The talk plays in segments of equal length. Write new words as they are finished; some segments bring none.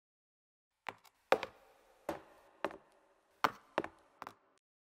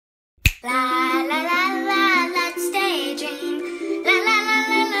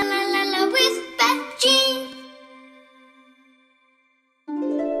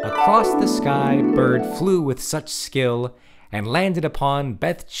Across the sky, bird flew with such skill and landed upon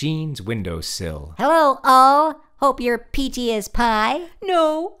Beth Jean's windowsill. Hello, all. Hope you're peachy as pie.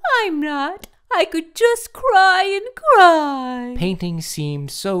 No, I'm not. I could just cry and cry. Painting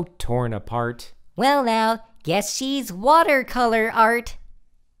seemed so torn apart. Well now, guess she's watercolor art.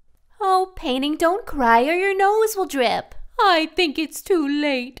 Oh, painting, don't cry or your nose will drip. I think it's too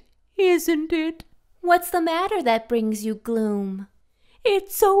late, isn't it? What's the matter that brings you gloom?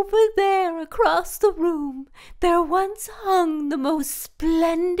 It's over there across the room. There once hung the most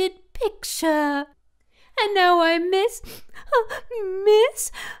splendid picture. And now I miss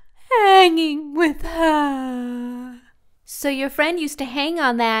hanging with her. So your friend used to hang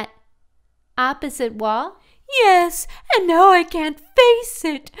on that opposite wall? Yes, and now I can't face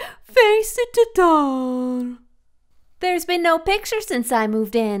it at all. There's been no picture since I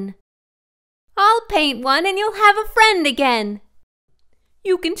moved in. I'll paint one and you'll have a friend again.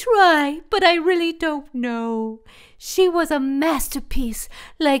 You can try, but I really don't know. She was a masterpiece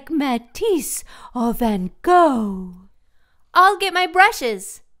like Matisse or Van Gogh. I'll get my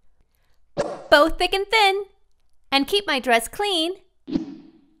brushes, both thick and thin, and keep my dress clean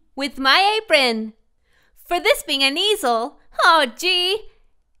with my apron. For this being an easel, oh gee,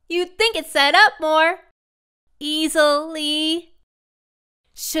 you'd think it's set up more easily.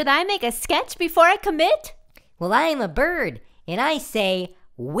 Should I make a sketch before I commit? Well, I'm a bird, and I say,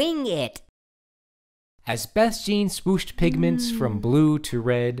 wing it. As Beth Jean swooshed pigments from blue to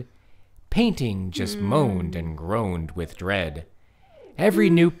red, painting just moaned and groaned with dread. Every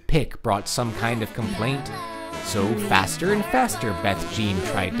new pick brought some kind of complaint, so faster and faster Beth Jean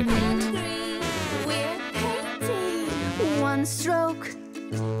tried to paint. We're painting. One stroke,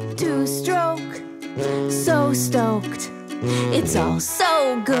 two stroke, so stoked. It's all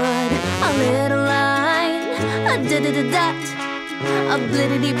so good. A little line, a da-da-da-dot, a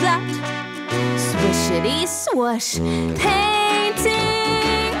blittity-blot, swishity swoosh.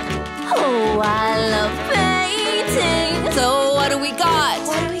 Painting, oh, I love painting. So what do we got?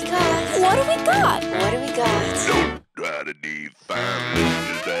 What do we got? What do we got? What do we got? Don't try to define me,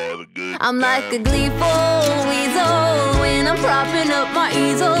 just have a good I'm like a gleeful weasel when I'm propping up my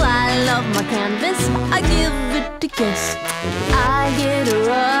easel. I love my canvas, I give it a kiss. I get a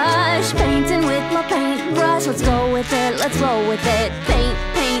rush painting with my paintbrush. Let's go with it, let's roll with it. Paint,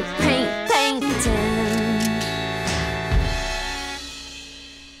 paint, paint, painting.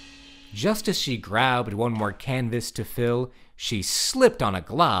 Just as she grabbed one more canvas to fill, she slipped on a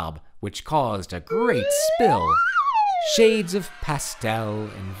glob, which caused a great spill. Shades of pastel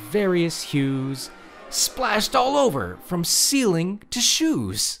and various hues splashed all over from ceiling to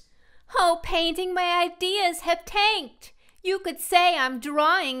shoes. Oh, painting, my ideas have tanked. You could say I'm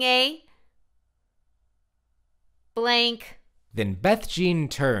drawing a blank. Then Beth Jean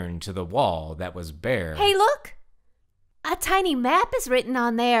turned to the wall that was bare. Hey, look! A tiny map is written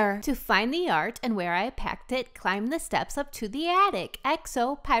on there. To find the art and where I packed it, climb the steps up to the attic.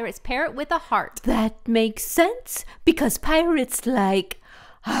 XO, pirate's parrot with a heart. That makes sense, because pirates like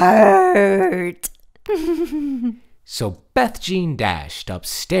heart. So Beth Jean dashed up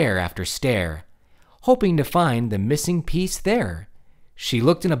stair after stair, hoping to find the missing piece there. She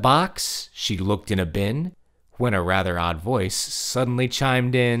looked in a box, she looked in a bin, when a rather odd voice suddenly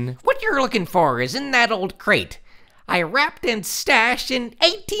chimed in. What you're looking for is in that old crate I wrapped and stashed in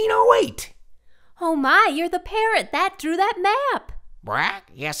 1808. Oh my, you're the parrot that drew that map.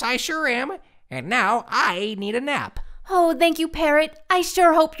 Brack, yes I sure am, and now I need a nap. Oh, thank you, parrot. I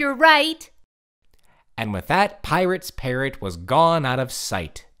sure hope you're right. And with that, Pirate's parrot was gone out of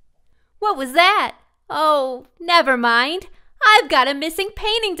sight. What was that? Oh, never mind. I've got a missing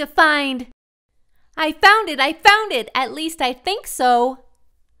painting to find. I found it, at least I think so.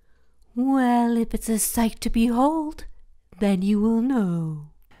 Well, if it's a sight to behold, then you will know.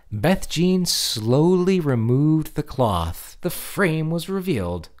 Beth Jean slowly removed the cloth. The frame was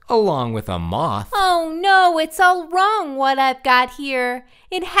revealed, along with a moth. Oh no, it's all wrong what I've got here.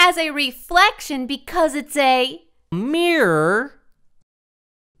 It has a reflection because it's a Mirror?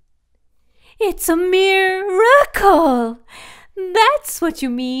 It's a miracle. That's what you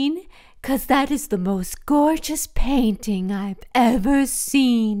mean, 'cause that is the most gorgeous painting I've ever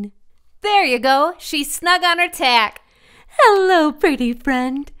seen. There you go. She's snug on her tack. Hello, pretty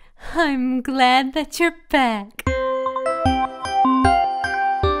friend. I'm glad that you're back.